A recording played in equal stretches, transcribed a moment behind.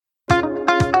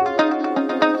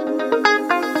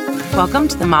Welcome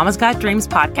to the Mama's Got Dreams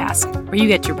podcast, where you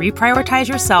get to reprioritize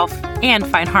yourself and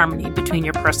find harmony between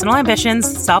your personal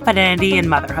ambitions, self-identity, and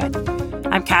motherhood.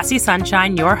 I'm Cassie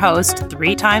Sunshine, your host,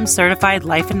 3-time certified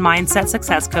life and mindset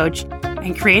success coach,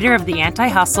 and creator of the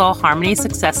Anti-Hustle Harmony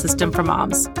Success System for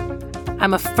Moms.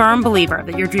 I'm a firm believer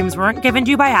that your dreams weren't given to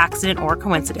you by accident or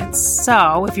coincidence.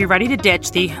 So if you're ready to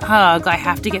ditch the I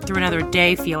have to get through another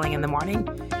day feeling in the morning,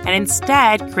 and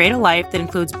instead create a life that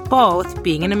includes both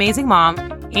being an amazing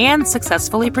mom and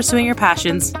successfully pursuing your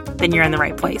passions, then you're in the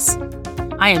right place.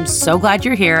 I am so glad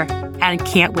you're here and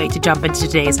can't wait to jump into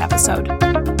today's episode.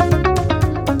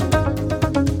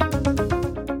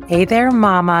 Hey there,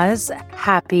 mamas.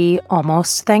 Happy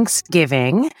almost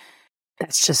Thanksgiving.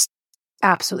 That's just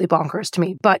absolutely bonkers to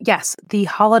me. But yes, the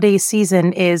holiday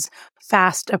season is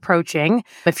fast approaching.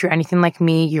 If you're anything like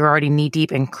me, you're already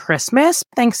knee-deep in Christmas.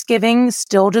 Thanksgiving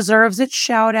still deserves its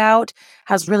shout out,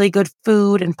 has really good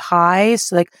food and pies.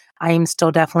 So I am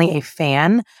still definitely a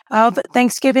fan of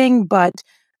Thanksgiving, but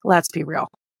let's be real.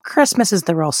 Christmas is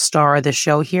the real star of the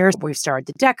show here. We've started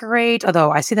to decorate,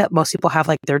 although I see that most people have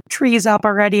their trees up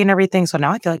already and everything. So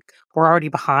now I feel like we're already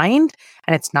behind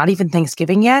and it's not even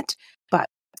Thanksgiving yet, but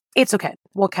it's okay.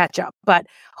 We'll catch up. But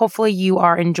hopefully you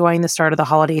are enjoying the start of the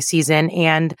holiday season.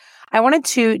 And I wanted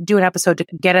to do an episode to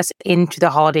get us into the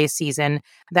holiday season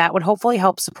that would hopefully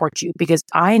help support you, because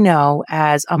I know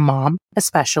as a mom,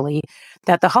 especially,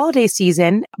 that the holiday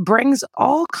season brings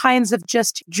all kinds of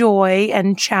just joy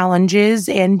and challenges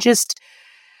and just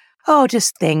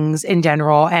things in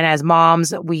general. And as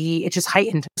moms, it just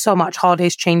heightened so much.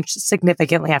 Holidays changed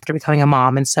significantly after becoming a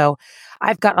mom. And so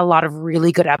I've got a lot of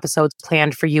really good episodes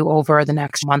planned for you over the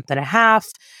next month and a half,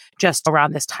 just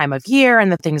around this time of year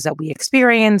and the things that we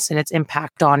experience and its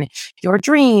impact on your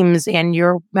dreams and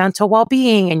your mental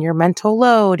well-being and your mental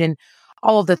load and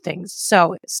all of the things.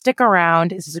 So stick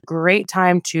around. This is a great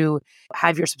time to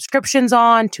have your subscriptions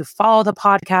on, to follow the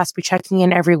podcast, be checking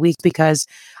in every week, because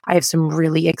I have some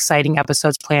really exciting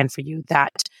episodes planned for you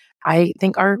that I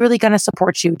think are really going to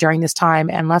support you during this time.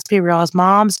 And let's be real, as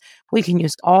moms, we can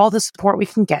use all the support we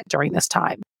can get during this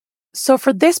time. So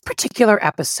for this particular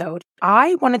episode,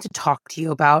 I wanted to talk to you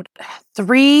about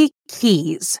 3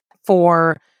 keys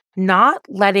for not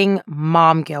letting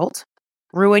mom guilt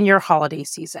ruin your holiday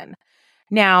season.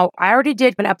 Now, I already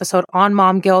did an episode on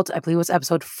mom guilt. I believe it was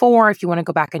episode 4, if you want to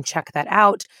go back and check that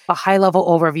out, a high-level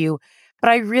overview.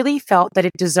 But I really felt that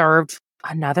it deserved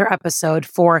another episode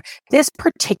for this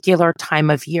particular time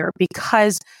of year,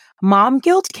 because mom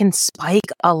guilt can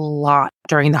spike a lot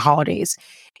during the holidays.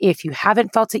 If you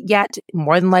haven't felt it yet,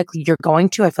 more than likely you're going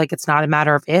to. I feel like it's not a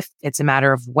matter of if, it's a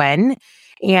matter of when.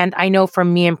 And I know for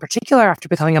me in particular, after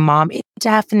becoming a mom, it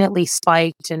definitely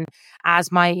spiked. And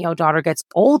as my daughter gets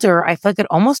older, I feel like it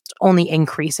almost only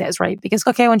increases, right? Because,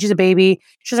 when she's a baby,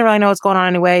 she doesn't really know what's going on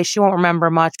anyway. She won't remember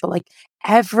much. But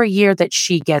every year that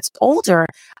she gets older,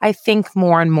 I think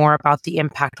more and more about the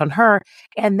impact on her.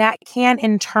 And that can,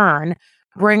 in turn,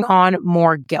 bring on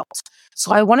more guilt.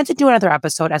 So I wanted to do another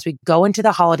episode as we go into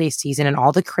the holiday season and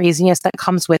all the craziness that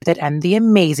comes with it and the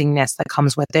amazingness that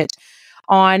comes with it,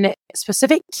 on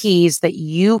specific keys that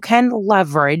you can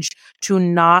leverage to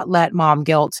not let mom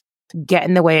guilt get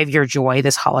in the way of your joy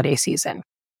this holiday season.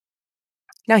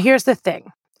 Now, here's the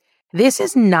thing. This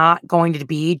is not going to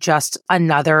be just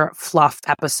another fluff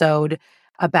episode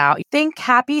about think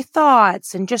happy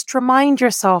thoughts and just remind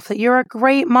yourself that you're a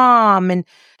great mom and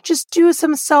just do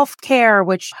some self-care,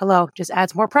 which, just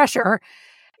adds more pressure,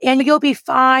 and you'll be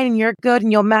fine and you're good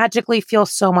and you'll magically feel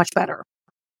so much better.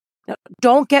 Now,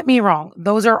 don't get me wrong.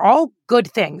 Those are all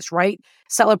good things, right?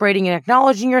 Celebrating and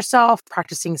acknowledging yourself,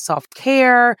 practicing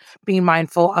self-care, being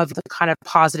mindful of the kind of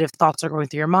positive thoughts that are going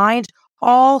through your mind,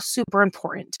 all super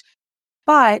important.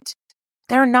 But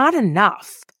they're not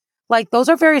enough. Those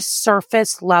are very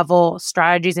surface level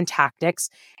strategies and tactics.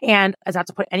 And as not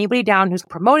to put anybody down who's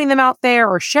promoting them out there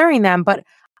or sharing them, but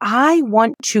I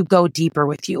want to go deeper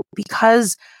with you,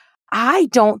 because I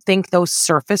don't think those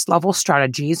surface level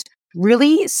strategies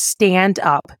really stand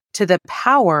up to the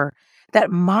power that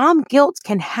mom guilt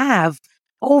can have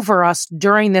over us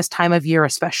during this time of year,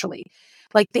 especially.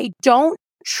 They don't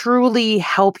truly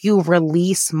help you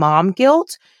release mom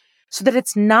guilt so that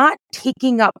it's not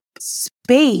taking up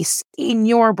space in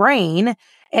your brain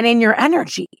and in your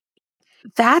energy.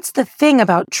 That's the thing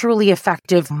about truly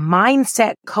effective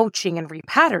mindset coaching and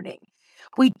repatterning.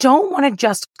 We don't want to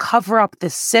just cover up the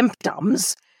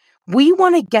symptoms. We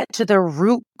want to get to the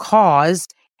root cause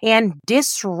and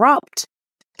disrupt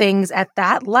things at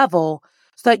that level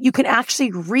so that you can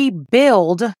actually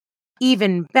rebuild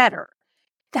even better.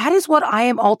 that is what I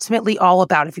am ultimately all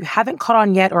about. If you haven't caught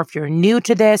on yet, or if you're new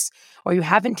to this, or you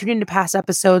haven't tuned into past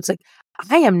episodes, like,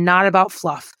 I am not about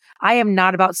fluff. I am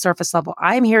not about surface level.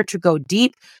 I am here to go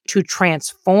deep, to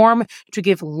transform, to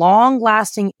give long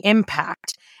lasting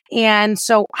impact. And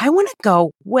so I want to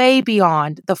go way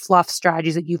beyond the fluff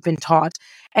strategies that you've been taught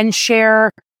and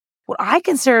share what I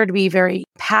consider to be very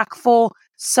impactful,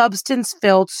 substance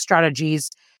filled strategies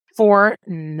for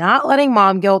not letting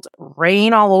mom guilt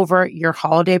rain all over your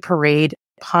holiday parade,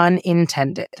 pun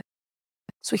intended.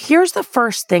 So here's the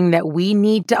first thing that we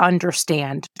need to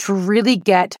understand to really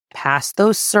get past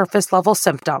those surface level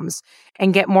symptoms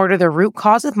and get more to the root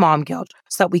cause of mom guilt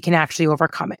so that we can actually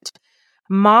overcome it.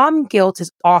 Mom guilt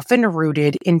is often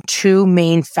rooted in two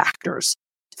main factors: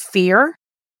 fear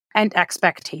and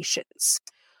expectations,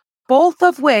 both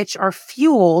of which are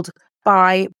fueled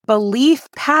by belief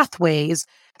pathways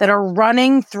that are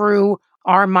running through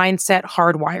our mindset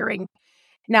hardwiring.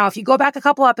 Now, if you go back a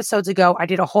couple episodes ago, I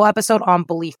did a whole episode on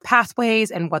belief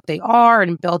pathways and what they are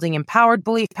and building empowered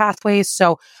belief pathways.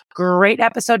 So great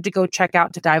episode to go check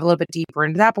out to dive a little bit deeper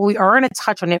into that. But we are going to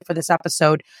touch on it for this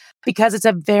episode because it's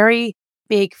a very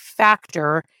big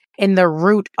factor in the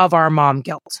root of our mom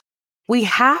guilt. We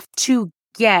have to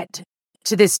get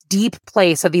to this deep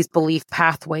place of these belief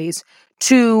pathways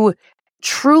to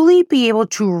truly be able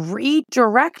to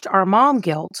redirect our mom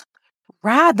guilt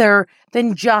rather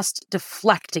than just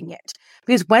deflecting it.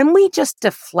 Because when we just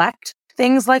deflect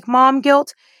things like mom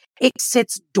guilt, it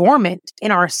sits dormant in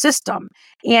our system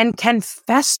and can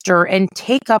fester and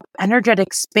take up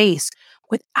energetic space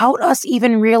without us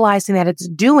even realizing that it's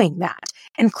doing that.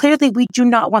 And clearly, we do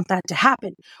not want that to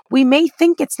happen. We may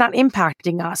think it's not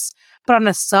impacting us, but on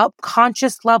a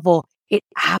subconscious level, it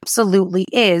absolutely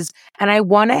is. And I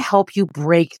want to help you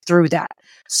break through that.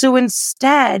 So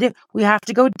instead, we have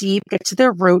to go deep, get to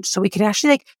the root so we can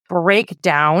actually break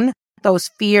down those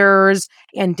fears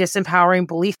and disempowering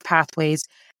belief pathways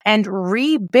and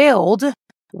rebuild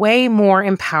way more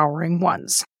empowering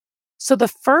ones. So the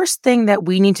first thing that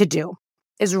we need to do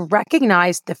is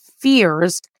recognize the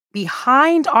fears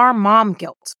behind our mom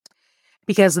guilt,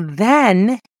 because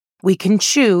then we can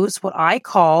choose what I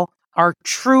call our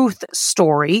truth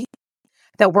story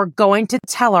that we're going to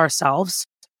tell ourselves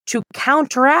to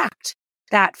counteract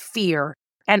that fear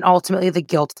and ultimately the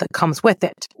guilt that comes with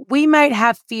it. We might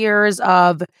have fears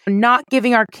of not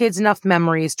giving our kids enough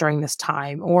memories during this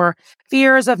time, or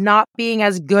fears of not being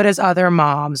as good as other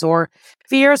moms, or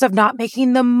fears of not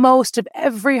making the most of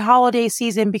every holiday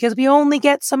season because we only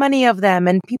get so many of them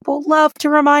and people love to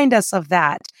remind us of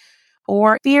that.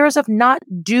 Or fears of not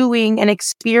doing and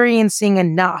experiencing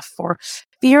enough, or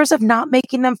fears of not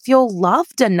making them feel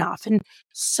loved enough, and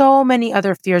so many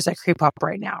other fears that creep up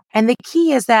right now. And the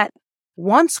key is that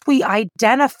once we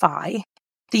identify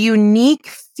the unique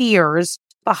fears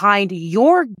behind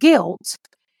your guilt,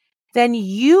 then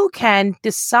you can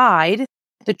decide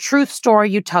the truth story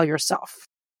you tell yourself.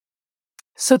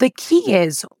 So the key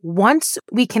is, once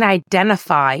we can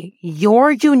identify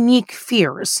your unique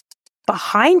fears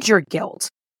behind your guilt,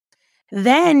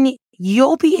 then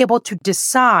you'll be able to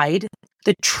decide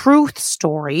the truth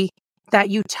story that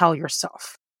you tell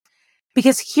yourself.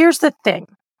 Because here's the thing,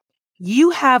 you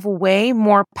have way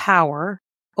more power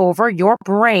over your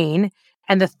brain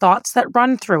and the thoughts that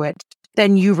run through it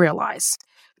than you realize.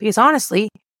 Because honestly,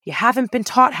 you haven't been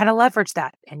taught how to leverage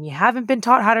that, and you haven't been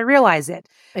taught how to realize it.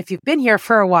 If you've been here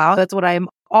for a while, that's what I'm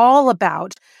all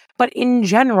about. But in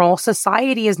general,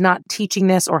 society is not teaching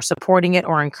this or supporting it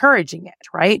or encouraging it,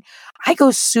 right? I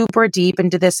go super deep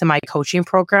into this in my coaching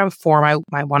program for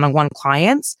my one-on-one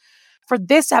clients. For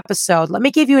this episode, let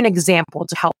me give you an example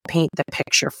to help paint the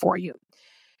picture for you.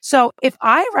 So if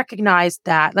I recognize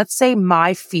that, let's say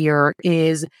my fear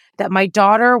is that my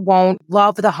daughter won't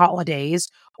love the holidays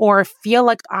or feel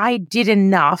like I did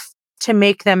enough to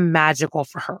make them magical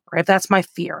for her, right? That's my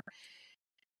fear.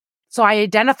 So I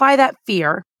identify that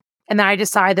fear, and then I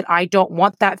decide that I don't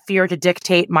want that fear to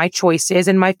dictate my choices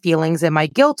and my feelings and my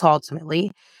guilt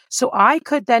ultimately. So I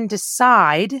could then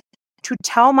decide to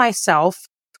tell myself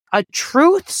a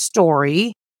truth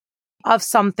story of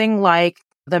something like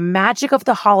the magic of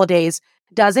the holidays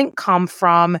doesn't come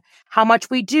from how much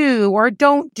we do or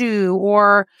don't do,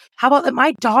 or how about that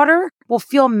my daughter will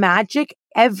feel magic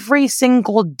every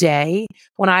single day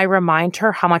when I remind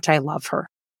her how much I love her.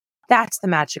 That's the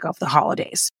magic of the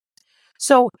holidays.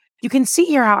 So you can see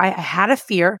here how I had a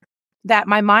fear that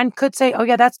my mind could say, oh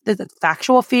yeah, that's the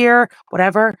factual fear,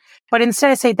 whatever. But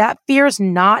instead I say that fear is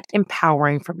not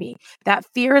empowering for me. That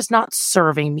fear is not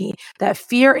serving me. That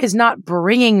fear is not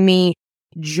bringing me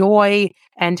joy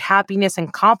and happiness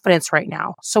and confidence right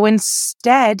now. So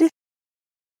instead,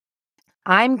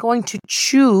 I'm going to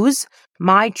choose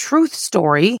my truth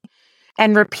story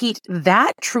and repeat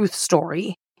that truth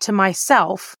story to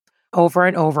myself over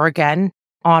and over again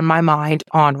on my mind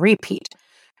on repeat.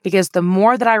 Because the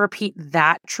more that I repeat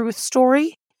that truth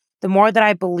story, the more that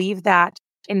I believe that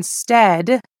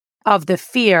instead of the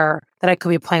fear that I could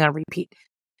be playing on repeat.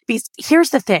 Because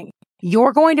here's the thing,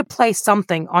 you're going to play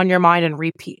something on your mind and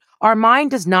repeat. Our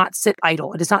mind does not sit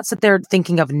idle. It does not sit there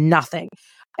thinking of nothing.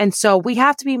 And so we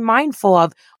have to be mindful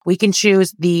of, we can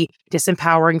choose the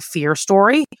disempowering fear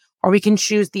story, or we can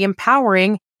choose the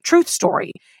empowering truth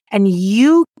story. And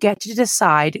you get to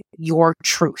decide your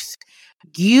truth.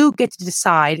 You get to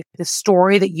decide the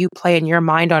story that you play in your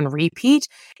mind on repeat.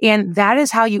 And that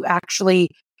is how you actually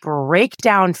break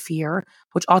down fear,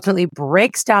 which ultimately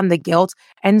breaks down the guilt.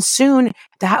 And soon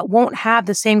that won't have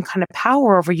the same kind of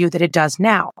power over you that it does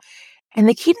now. And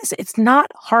the key is, it's not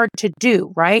hard to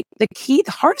do, right? The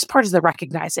hardest part is the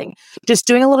recognizing, just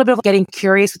doing a little bit of getting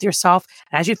curious with yourself.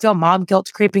 And as you feel mom guilt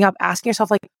creeping up, asking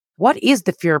yourself, like, what is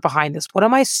the fear behind this? What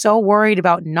am I so worried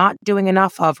about not doing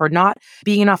enough of, or not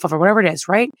being enough of, or whatever it is,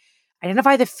 right?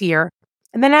 Identify the fear.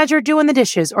 And then as you're doing the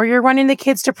dishes, or you're running the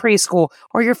kids to preschool,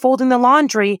 or you're folding the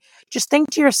laundry, just think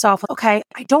to yourself, okay,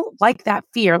 I don't like that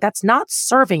fear. That's not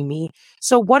serving me.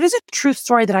 So what is a truth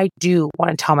story that I do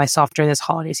want to tell myself during this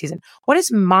holiday season? What is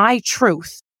my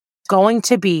truth going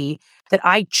to be that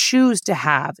I choose to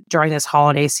have during this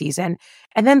holiday season?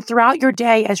 And then throughout your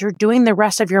day, as you're doing the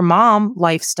rest of your mom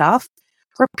life stuff,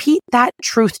 repeat that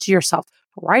truth to yourself.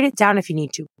 Write it down if you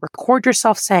need to. Record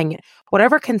yourself saying it.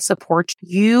 Whatever can support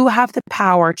you. You have the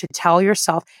power to tell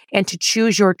yourself and to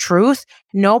choose your truth.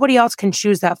 Nobody else can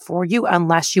choose that for you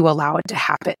unless you allow it to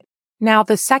happen. Now,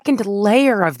 the second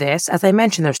layer of this, as I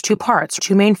mentioned, there's two parts,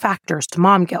 two main factors to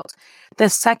mom guilt. The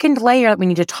second layer that we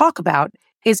need to talk about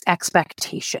is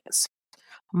expectations.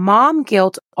 Mom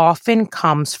guilt often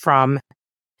comes from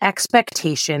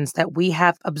expectations that we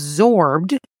have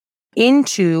absorbed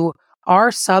into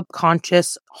our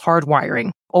subconscious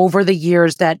hardwiring over the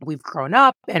years that we've grown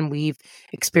up and we've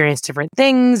experienced different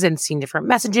things and seen different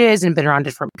messages and been around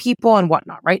different people and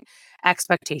whatnot, right?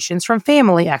 Expectations from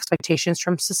family, expectations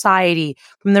from society,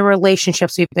 from the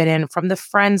relationships we've been in, from the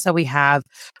friends that we have,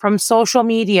 from social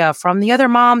media, from the other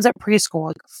moms at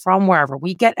preschool, from wherever.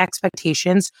 We get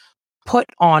expectations put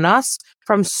on us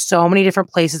from so many different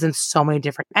places and so many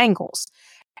different angles.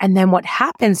 And then what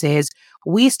happens is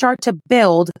we start to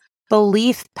build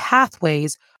belief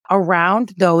pathways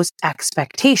around those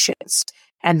expectations.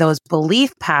 And those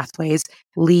belief pathways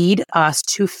lead us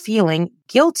to feeling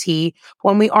guilty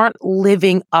when we aren't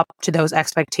living up to those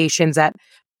expectations that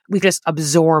we've just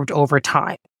absorbed over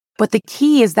time. But the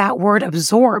key is that word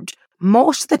absorbed.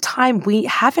 Most of the time, we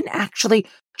haven't actually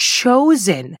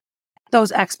chosen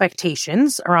those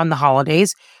expectations around the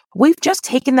holidays. We've just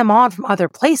taken them on from other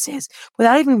places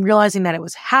without even realizing that it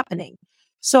was happening.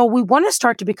 So we want to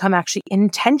start to become actually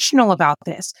intentional about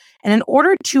this. And in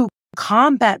order to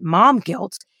combat mom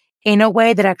guilt in a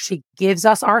way that actually gives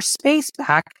us our space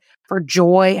back for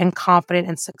joy and confidence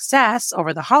and success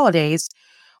over the holidays,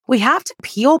 we have to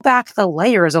peel back the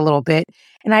layers a little bit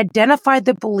and identify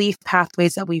the belief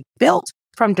pathways that we've built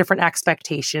from different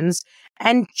expectations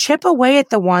and chip away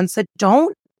at the ones that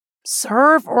don't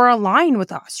serve or align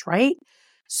with us, right?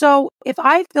 So if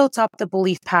I've built up the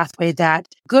belief pathway that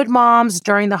good moms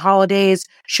during the holidays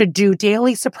should do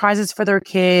daily surprises for their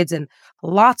kids and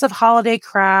lots of holiday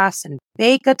crafts and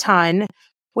bake a ton,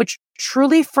 which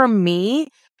truly for me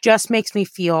just makes me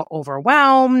feel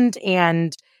overwhelmed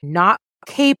and not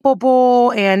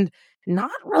capable and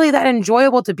not really that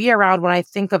enjoyable to be around when I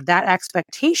think of that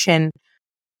expectation,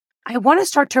 I want to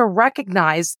start to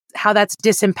recognize how that's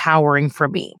disempowering for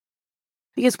me.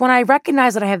 Because when I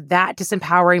recognize that I have that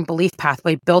disempowering belief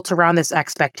pathway built around this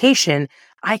expectation,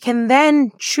 I can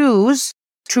then choose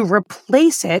to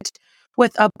replace it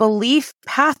with a belief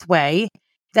pathway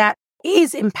that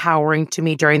is empowering to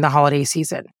me during the holiday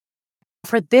season.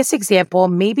 For this example,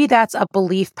 maybe that's a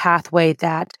belief pathway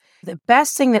that the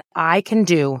best thing that I can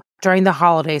do during the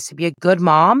holidays to be a good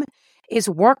mom is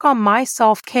work on my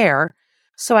self-care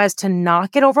so as to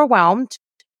not get overwhelmed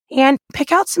and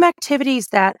pick out some activities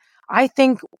that I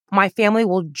think my family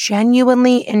will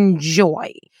genuinely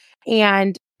enjoy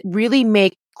and really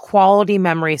make quality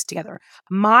memories together.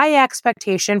 My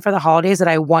expectation for the holidays that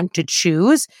I want to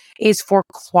choose is for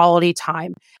quality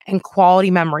time and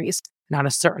quality memories. Not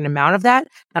a certain amount of that,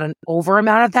 not an over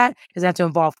amount of that. It doesn't have to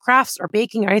involve crafts or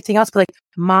baking or anything else, but like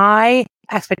my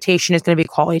expectation is going to be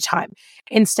quality time.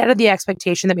 Instead of the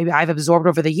expectation that maybe I've absorbed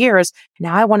over the years,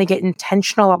 now I want to get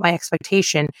intentional about my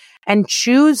expectation and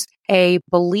choose a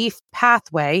belief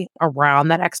pathway around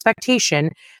that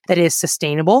expectation that is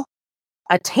sustainable,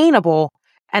 attainable,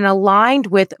 and aligned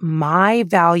with my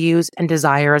values and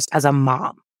desires as a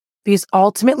mom. Because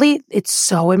ultimately, it's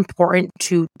so important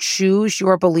to choose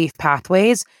your belief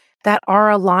pathways that are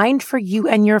aligned for you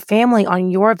and your family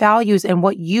on your values and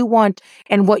what you want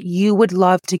and what you would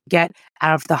love to get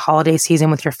out of the holiday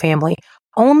season with your family.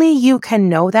 Only you can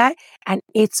know that. And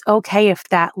it's okay if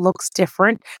that looks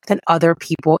different than other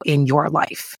people in your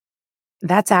life.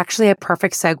 That's actually a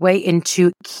perfect segue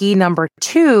into key number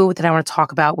 2 that I want to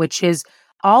talk about, which is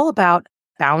all about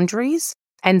boundaries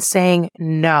and saying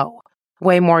no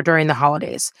way more during the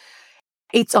holidays.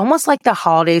 It's almost like the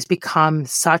holidays become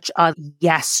such a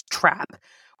yes trap,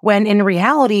 when in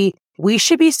reality, we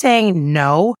should be saying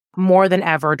no more than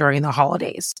ever during the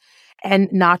holidays.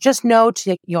 And not just no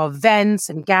to events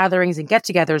and gatherings and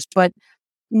get-togethers, but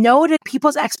no to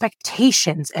people's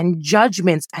expectations and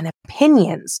judgments and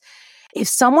opinions. If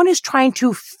someone is trying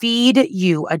to feed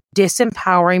you a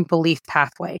disempowering belief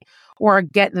pathway or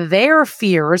get their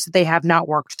fears they have not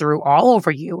worked through all over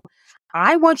you,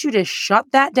 I want you to shut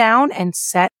that down and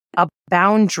set a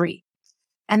boundary.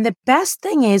 And the best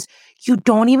thing is, you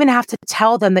don't even have to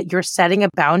tell them that you're setting a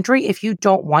boundary if you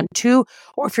don't want to,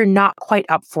 or if you're not quite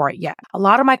up for it yet. A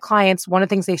lot of my clients, one of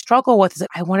the things they struggle with is that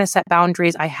I want to set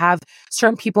boundaries. I have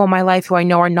certain people in my life who I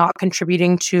know are not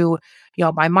contributing to,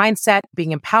 my mindset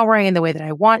being empowering in the way that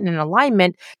I want and in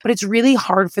alignment, but it's really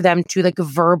hard for them to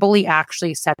verbally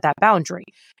actually set that boundary.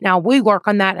 Now we work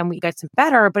on that and we get some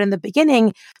better, but in the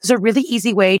beginning, there's a really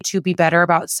easy way to be better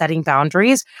about setting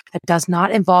boundaries that does not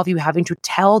involve you having to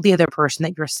tell the other person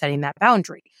that you're setting that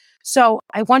boundary. So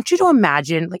I want you to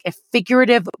imagine like a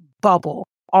figurative bubble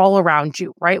all around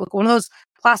you, right? Like one of those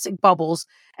plastic bubbles,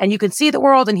 and you can see the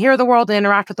world and hear the world and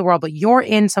interact with the world, but you're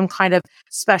in some kind of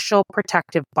special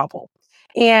protective bubble.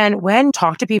 And when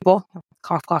talk to people,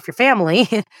 cough, your family,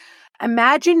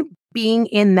 imagine being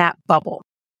in that bubble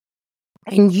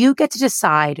and you get to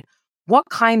decide what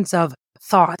kinds of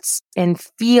thoughts and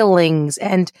feelings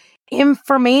and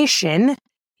information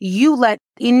you let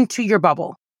into your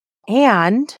bubble.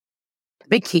 And the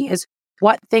big key is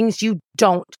what things you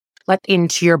don't let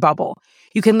into your bubble.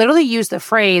 You can literally use the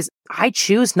phrase, I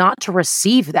choose not to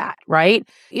receive that, right?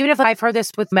 Even if I've heard this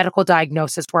with medical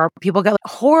diagnosis where people get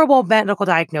horrible medical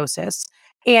diagnosis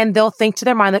and they'll think to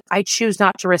their mind that I choose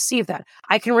not to receive that.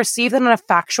 I can receive that on a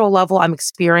factual level. I'm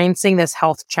experiencing this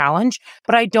health challenge,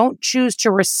 but I don't choose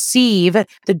to receive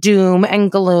the doom and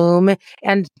gloom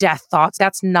and death thoughts.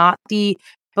 That's not the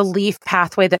belief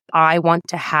pathway that I want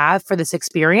to have for this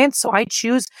experience. So I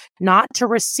choose not to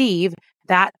receive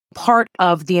that part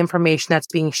of the information that's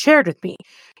being shared with me.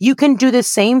 You can do the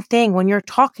same thing when you're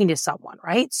talking to someone,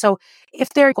 right? So if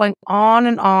they're going on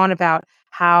and on about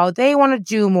how they want to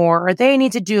do more or they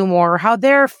need to do more or how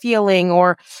they're feeling,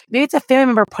 or maybe it's a family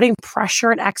member putting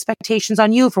pressure and expectations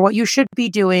on you for what you should be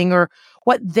doing or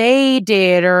what they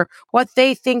did or what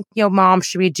they think, mom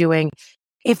should be doing.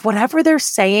 If whatever they're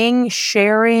saying,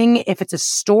 sharing, if it's a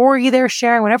story they're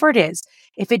sharing, whatever it is,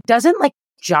 if it doesn't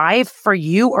jive for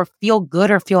you or feel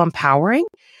good or feel empowering,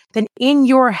 then in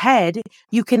your head,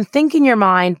 you can think in your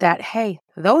mind that, hey,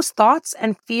 those thoughts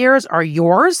and fears are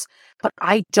yours, but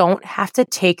I don't have to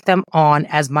take them on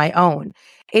as my own.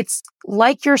 It's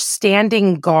like you're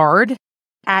standing guard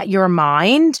at your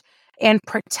mind and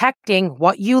protecting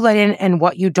what you let in and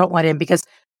what you don't let in, because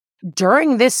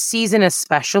during this season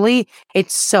especially,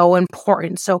 it's so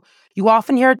important. So you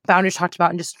often hear boundaries talked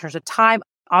about in just terms of time.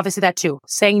 Obviously that too,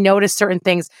 saying no to certain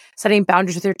things, setting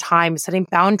boundaries with your time, setting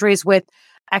boundaries with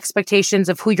expectations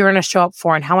of who you're going to show up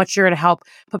for and how much you're going to help,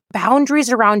 but boundaries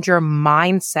around your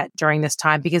mindset during this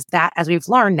time, because that, as we've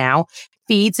learned now,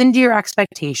 feeds into your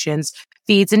expectations,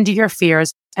 feeds into your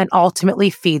fears, and ultimately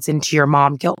feeds into your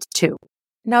mom guilt too.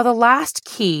 Now, the last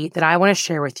key that I want to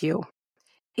share with you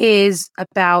is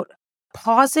about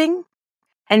pausing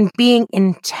and being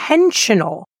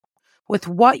intentional with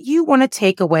what you want to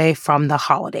take away from the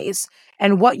holidays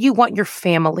and what you want your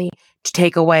family to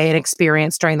take away and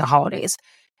experience during the holidays.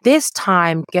 This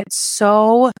time gets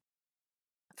so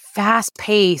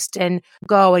fast-paced and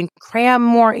go and cram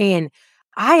more in.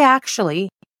 I actually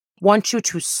want you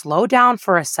to slow down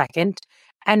for a second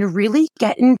and really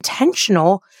get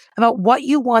intentional about what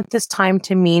you want this time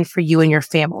to mean for you and your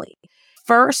family.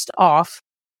 First off,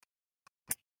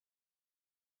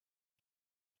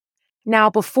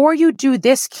 now, before you do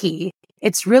this key,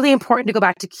 it's really important to go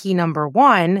back to key number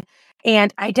 1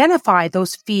 and identify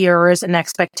those fears and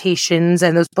expectations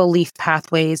and those belief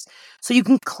pathways so you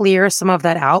can clear some of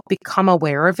that out, become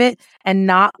aware of it, and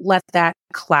not let that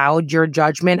cloud your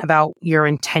judgment about your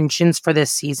intentions for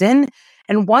this season.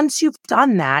 And once you've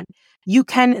done that, you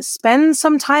can spend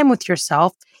some time with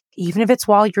yourself, even if it's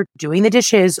while you're doing the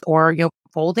dishes or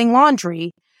folding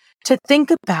laundry, to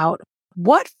think about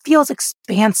what feels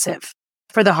expansive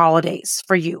for the holidays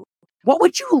for you. What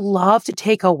would you love to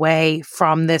take away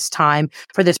from this time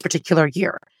for this particular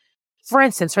year? For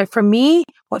instance, right, for me,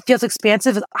 what feels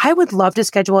expansive is I would love to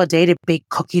schedule a day to bake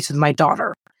cookies with my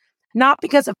daughter. Not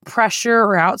because of pressure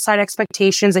or outside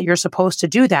expectations that you're supposed to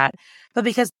do that, but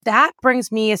because that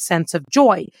brings me a sense of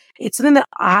joy. It's something that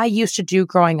I used to do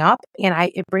growing up, and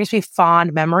it brings me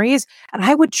fond memories. And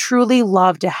I would truly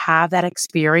love to have that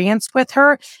experience with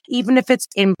her, even if it's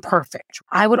imperfect.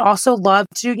 I would also love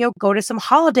to, go to some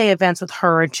holiday events with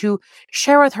her and to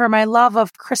share with her my love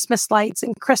of Christmas lights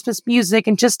and Christmas music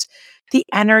and just the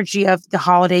energy of the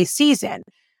holiday season.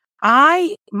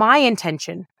 My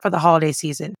intention for the holiday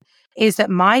season is that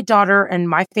my daughter and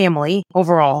my family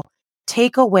overall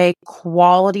take away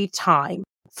quality time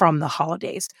from the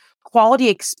holidays, quality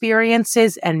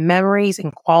experiences and memories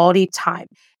and quality time.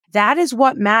 That is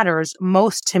what matters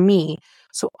most to me.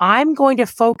 So I'm going to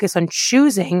focus on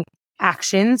choosing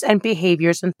actions and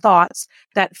behaviors and thoughts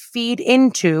that feed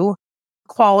into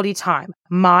quality time,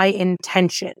 my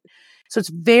intention. So it's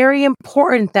very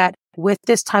important that with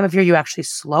this time of year, you actually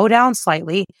slow down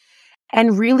slightly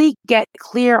and really get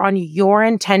clear on your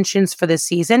intentions for the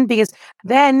season, because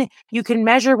then you can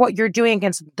measure what you're doing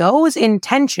against those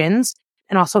intentions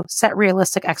and also set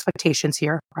realistic expectations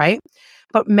here, right?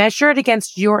 But measure it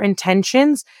against your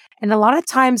intentions. And a lot of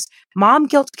times, mom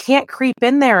guilt can't creep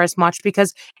in there as much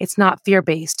because it's not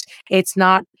fear-based. It's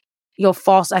not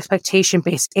false expectation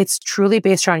based. It's truly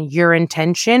based on your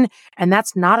intention. And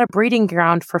that's not a breeding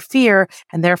ground for fear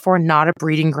and therefore not a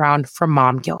breeding ground for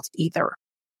mom guilt either.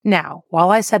 Now,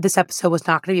 while I said this episode was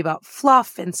not going to be about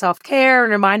fluff and self-care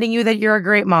and reminding you that you're a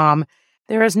great mom,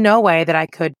 there is no way that I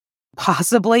could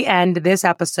possibly end this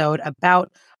episode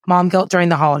about mom guilt during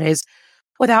the holidays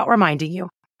without reminding you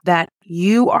that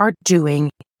you are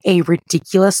doing a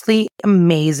ridiculously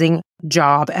amazing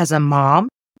job as a mom,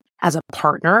 as a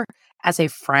partner, as a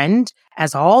friend,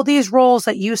 as all these roles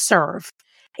that you serve.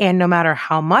 And no matter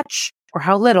how much or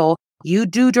how little you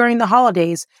do during the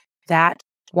holidays, that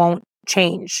won't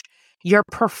change. Your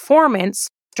performance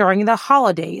during the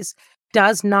holidays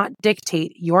does not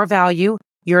dictate your value,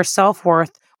 your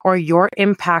self-worth, or your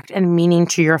impact and meaning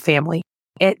to your family.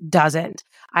 It doesn't.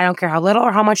 I don't care how little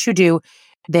or how much you do.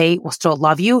 They will still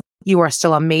love you. You are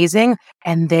still amazing,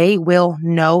 and they will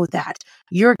know that.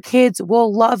 Your kids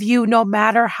will love you no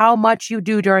matter how much you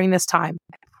do during this time.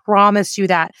 I promise you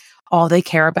that. All they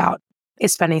care about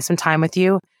is spending some time with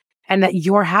you and that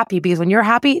you're happy, because when you're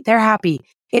happy, they're happy.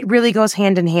 It really goes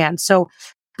hand in hand. So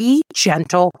be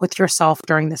gentle with yourself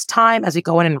during this time as we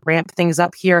go in and ramp things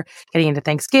up here, getting into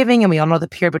Thanksgiving. And we all know the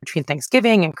period between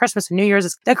Thanksgiving and Christmas and New Year's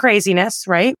is the craziness,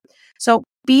 right? So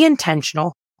be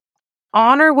intentional.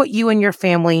 Honor what you and your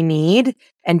family need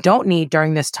and don't need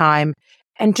during this time.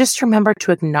 And just remember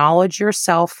to acknowledge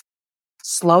yourself,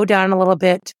 slow down a little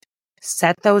bit,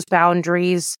 set those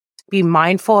boundaries, be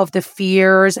mindful of the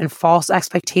fears and false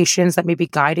expectations that may be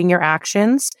guiding your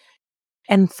actions,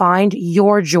 and find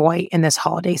your joy in this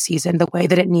holiday season the way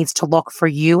that it needs to look for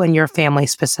you and your family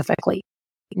specifically.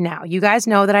 Now, you guys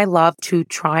know that I love to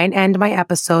try and end my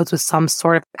episodes with some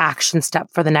sort of action step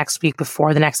for the next week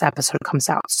before the next episode comes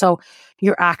out. So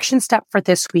your action step for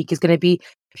this week is going to be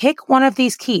pick one of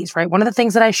these keys, right? One of the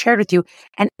things that I shared with you,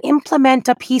 and implement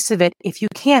a piece of it if you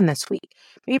can this week.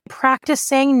 Maybe practice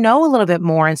saying no a little bit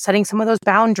more and setting some of those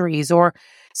boundaries, or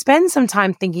spend some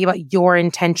time thinking about your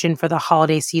intention for the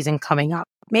holiday season coming up.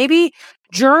 Maybe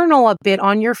journal a bit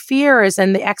on your fears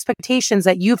and the expectations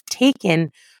that you've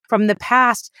taken from the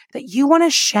past that you want to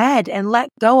shed and let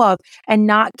go of and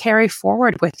not carry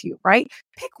forward with you, right?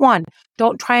 Pick one.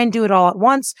 Don't try and do it all at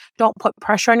once. Don't put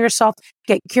pressure on yourself.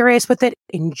 Get curious with it.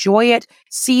 Enjoy it.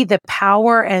 See the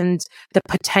power and the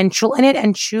potential in it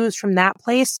and choose from that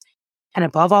place. And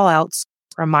above all else,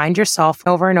 remind yourself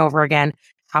over and over again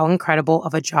how incredible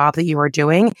of a job that you are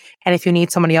doing. And if you need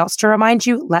somebody else to remind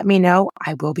you, let me know.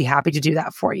 I will be happy to do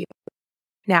that for you.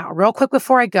 Now, real quick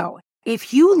before I go,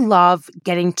 if you love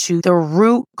getting to the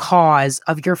root cause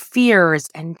of your fears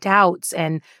and doubts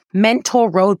and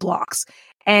mental roadblocks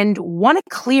and want to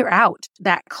clear out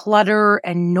that clutter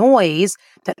and noise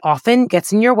that often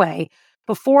gets in your way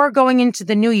before going into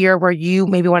the new year, where you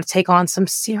maybe want to take on some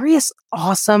serious,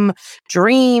 awesome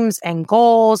dreams and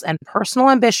goals and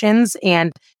personal ambitions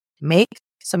and make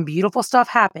some beautiful stuff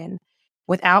happen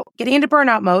without getting into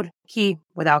burnout mode,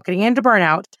 without getting into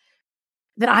burnout,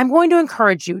 then I'm going to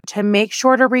encourage you to make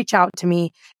sure to reach out to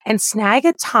me and snag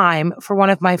a time for one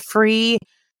of my free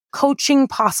coaching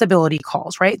possibility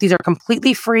calls, right? These are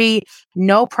completely free,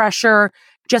 no pressure,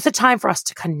 just a time for us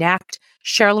to connect,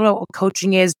 share a little bit what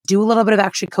coaching is, do a little bit of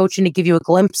actually coaching to give you a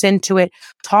glimpse into it,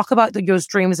 talk about those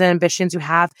dreams and ambitions you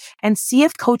have, and see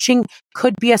if coaching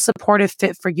could be a supportive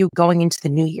fit for you going into the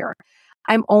new year.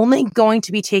 I'm only going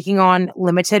to be taking on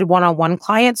limited one-on-one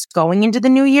clients going into the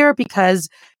new year because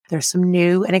there's some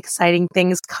new and exciting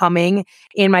things coming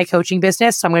in my coaching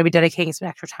business. So I'm going to be dedicating some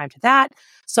extra time to that.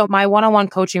 So my one-on-one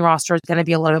coaching roster is going to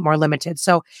be a little bit more limited.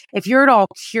 So if you're at all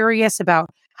curious about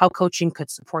how coaching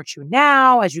could support you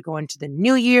now as you go into the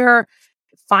new year,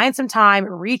 find some time,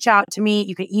 reach out to me.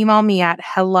 You can email me at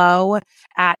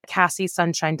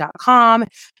hello@cassiesunshine.com.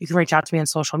 You can reach out to me on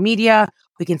social media.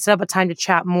 We can set up a time to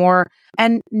chat more,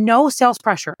 and no sales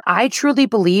pressure. I truly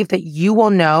believe that you will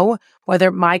know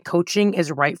whether my coaching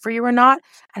is right for you or not.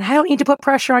 And I don't need to put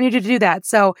pressure on you to do that.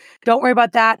 So don't worry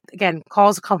about that. Again,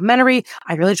 calls are complimentary.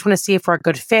 I really just want to see if we're a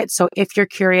good fit. So if you're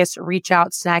curious, reach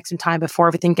out, snag some time before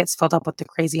everything gets filled up with the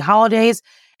crazy holidays.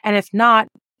 And if not,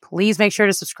 please make sure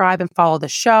to subscribe and follow the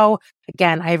show.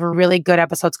 Again, I have really good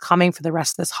episodes coming for the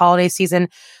rest of this holiday season,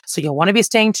 so you'll want to be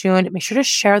staying tuned. Make sure to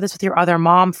share this with your other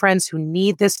mom friends who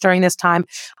need this during this time.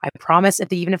 I promise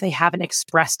that even if they haven't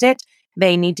expressed it,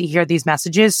 they need to hear these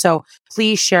messages. So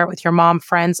please share it with your mom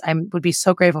friends. I would be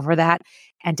so grateful for that.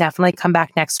 And definitely come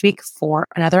back next week for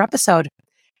another episode.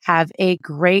 Have a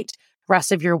great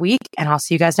rest of your week, and I'll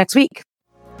see you guys next week.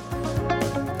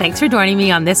 Thanks for joining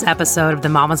me on this episode of the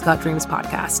Mama's Got Dreams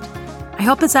podcast. I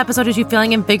hope this episode has you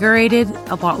feeling invigorated,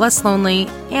 a lot less lonely,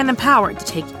 and empowered to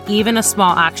take even a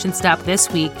small action step this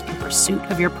week in pursuit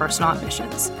of your personal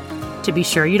ambitions. To be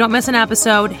sure you don't miss an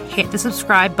episode, hit the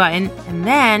subscribe button and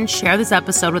then share this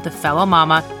episode with a fellow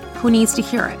mama who needs to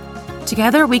hear it.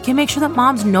 Together, we can make sure that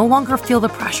moms no longer feel the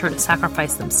pressure to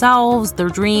sacrifice themselves, their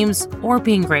dreams, or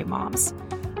being great moms.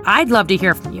 I'd love to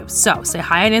hear from you, so say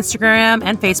hi on Instagram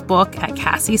and Facebook at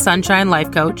Cassie Sunshine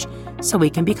Life Coach so we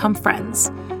can become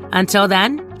friends. Until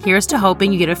then, here's to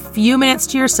hoping you get a few minutes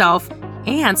to yourself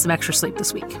and some extra sleep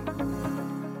this week.